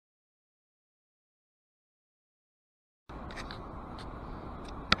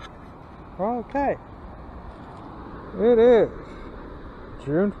Okay, it is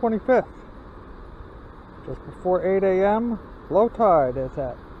June 25th, just before 8 a.m. Low tide is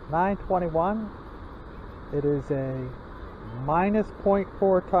at 9:21. It is a minus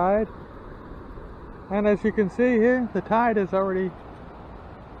 0.4 tide, and as you can see here, the tide is already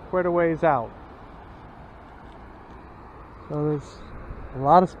quite a ways out. So there's a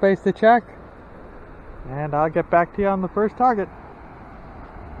lot of space to check, and I'll get back to you on the first target.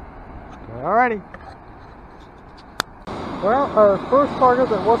 Alrighty. Well, our first target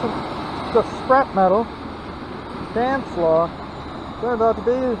that wasn't just scrap metal, can slaw, turned out to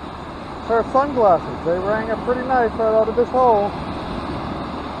be a pair of sunglasses. They rang up pretty nice right out of this hole.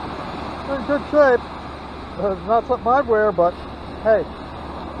 They're in good shape. It's not something I'd wear, but hey,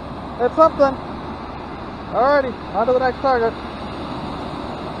 it's something. Alrighty, on to the next target.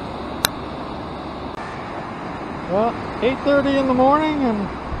 Well, 8:30 in the morning, and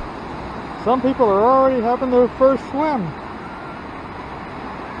some people are already having their first swim.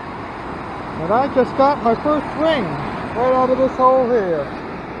 And I just got my first ring right out of this hole here.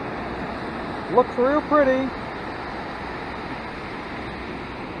 Looks real pretty.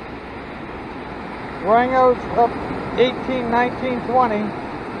 Rang out up 18, 19, 20.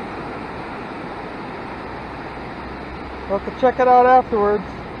 We'll have to check it out afterwards.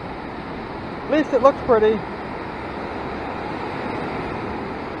 At least it looks pretty.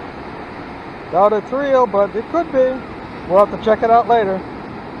 Doubt it's real, but it could be. We'll have to check it out later.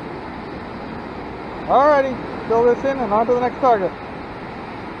 Alrighty, fill this in and on to the next target.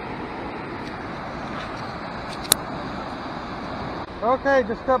 Okay,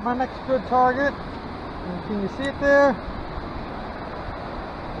 just got my next good target. And can you see it there?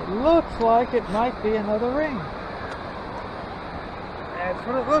 It looks like it might be another ring. That's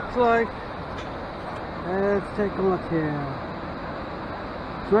what it looks like. Let's take a look here.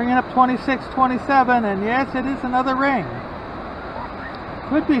 It's ringing up 26, 27, and yes, it is another ring.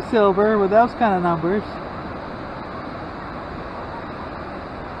 Could be silver with those kind of numbers.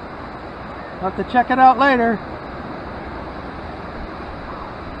 I'll have to check it out later.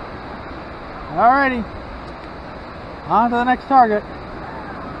 Alrighty, on to the next target.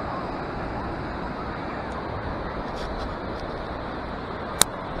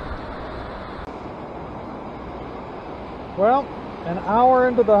 Well, an hour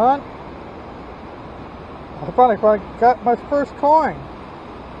into the hunt, I finally got my first coin.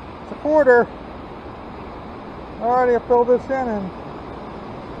 It's a quarter. Alrighty, I filled this in and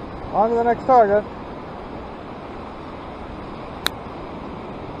on to the next target.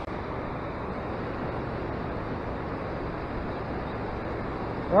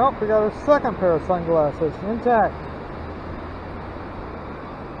 Well, we got our second pair of sunglasses intact.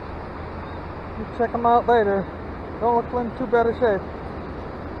 We'll check them out later. Don't look in too bad a shape.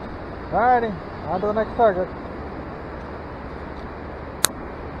 Alrighty, on to the next target.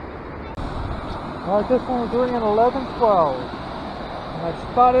 Alright, this one was ringing 11-12. And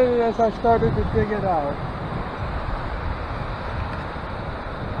I spotted it as I started to dig it out.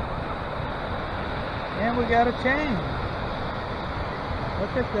 And we got a chain.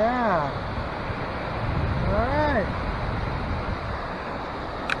 Look at that. Alright.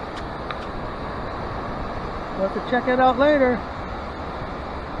 We'll have to check it out later.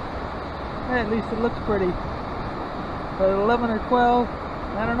 Hey, at least it looks pretty. But 11 or 12,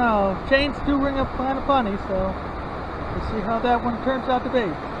 I don't know. Chains do ring up kind of funny, so we'll see how that one turns out to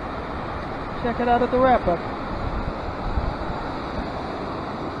be. Check it out at the wrap-up.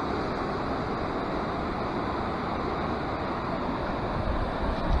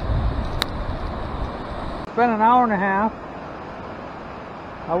 It's been an hour and a half.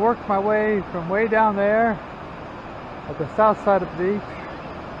 I worked my way from way down there at the south side of the beach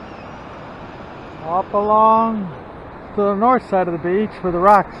up along to the north side of the beach where the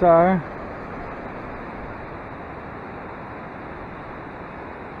rocks are.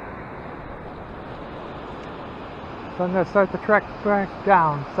 So I'm going to start the trek back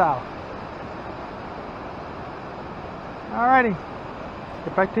down south. Alrighty,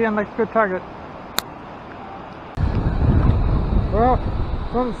 get back to you on the next good target. Well,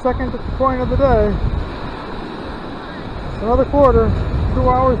 it's on the second coin of the day. It's another quarter, 2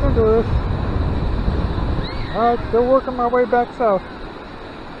 hours into this. Alright, still working my way back south.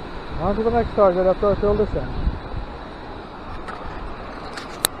 On to the next target after I fill this in.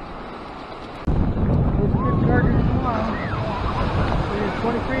 This good target is long.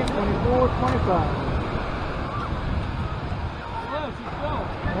 23, 24, 25.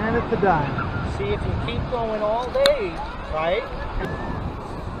 And it's a dime. See, if you keep going all day, right?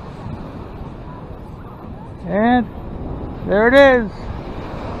 And there it is.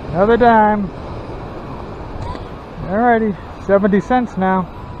 Another dime. Alrighty, 70 cents now.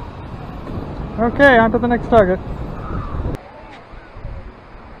 Okay, on to the next target.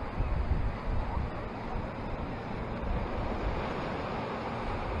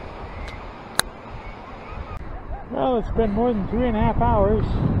 Well, it's been more than 3.5 hours.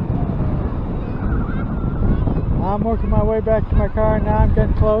 I'm working my way back to my car, and now I'm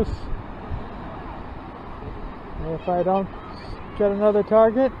getting close. If I don't get another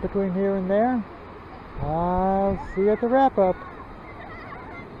target between here and there, I'll see you at the wrap-up.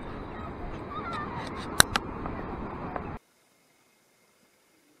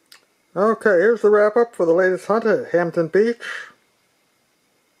 Okay, here's the wrap-up for the latest hunt at Hampton Beach.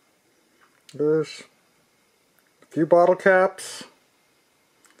 There's a few bottle caps,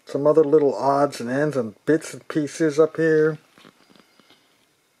 some other little odds and ends and bits and pieces up here.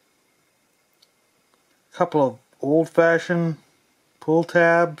 A couple of old-fashioned pull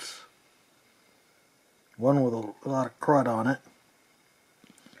tabs. One with a lot of crud on it.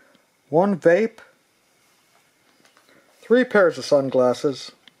 One vape. 3 pairs of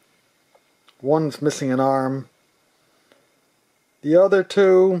sunglasses. One's missing an arm. The other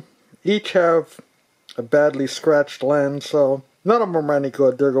 2 each have a badly scratched lens, so none of them are any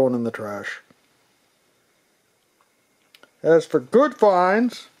good. They're going in the trash. As for good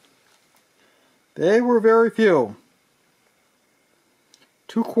finds, they were very few.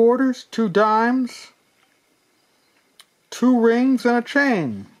 2 quarters, 2 dimes, 2 rings, and a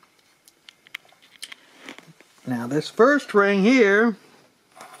chain. Now this first ring here,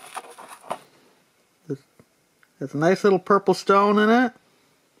 there's a nice little purple stone in it.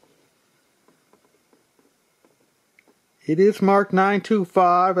 It is marked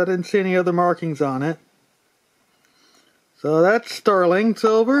 925. I didn't see any other markings on it. So that's sterling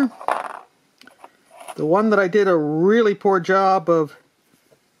silver. The one that I did a really poor job of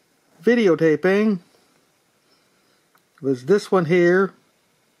videotaping was this one here.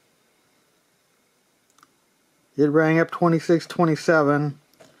 It rang up 2627.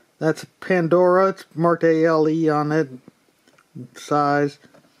 That's Pandora. It's marked ALE on it. Size.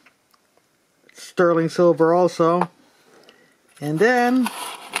 Sterling silver also. And then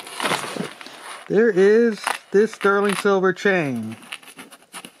there is this sterling silver chain.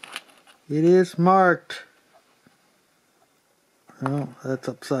 It is marked, oh, that's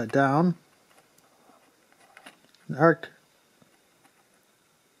upside down. Marked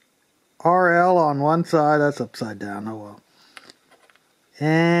RL on one side, that's upside down, oh well.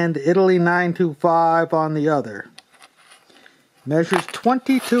 And Italy 925 on the other. Measures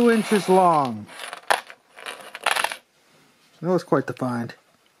 22 inches long. That was quite the find.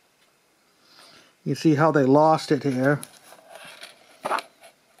 You see how they lost it here.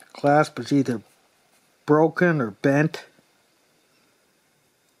 Clasp is either broken or bent.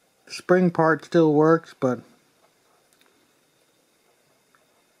 The spring part still works, but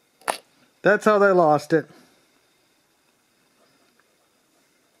that's how they lost it.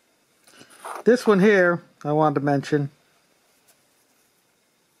 This one here, I wanted to mention.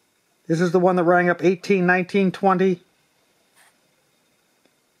 This is the one that rang up 18, 19, 20.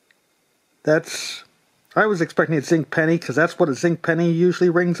 That's, I was expecting a zinc penny because that's what a zinc penny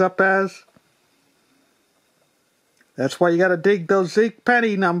usually rings up as. That's why you got to dig those zinc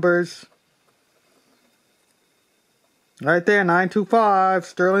penny numbers. Right there, 925,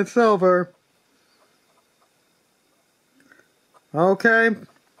 sterling silver. Okay.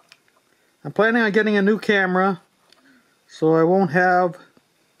 I'm planning on getting a new camera, so I won't have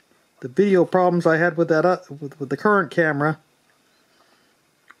the video problems I had with that with the current camera.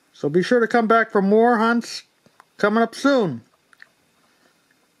 So be sure to come back for more hunts coming up soon.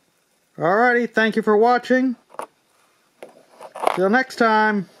 Alrighty, thank you for watching. Till next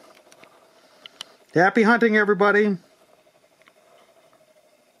time. Happy hunting, everybody.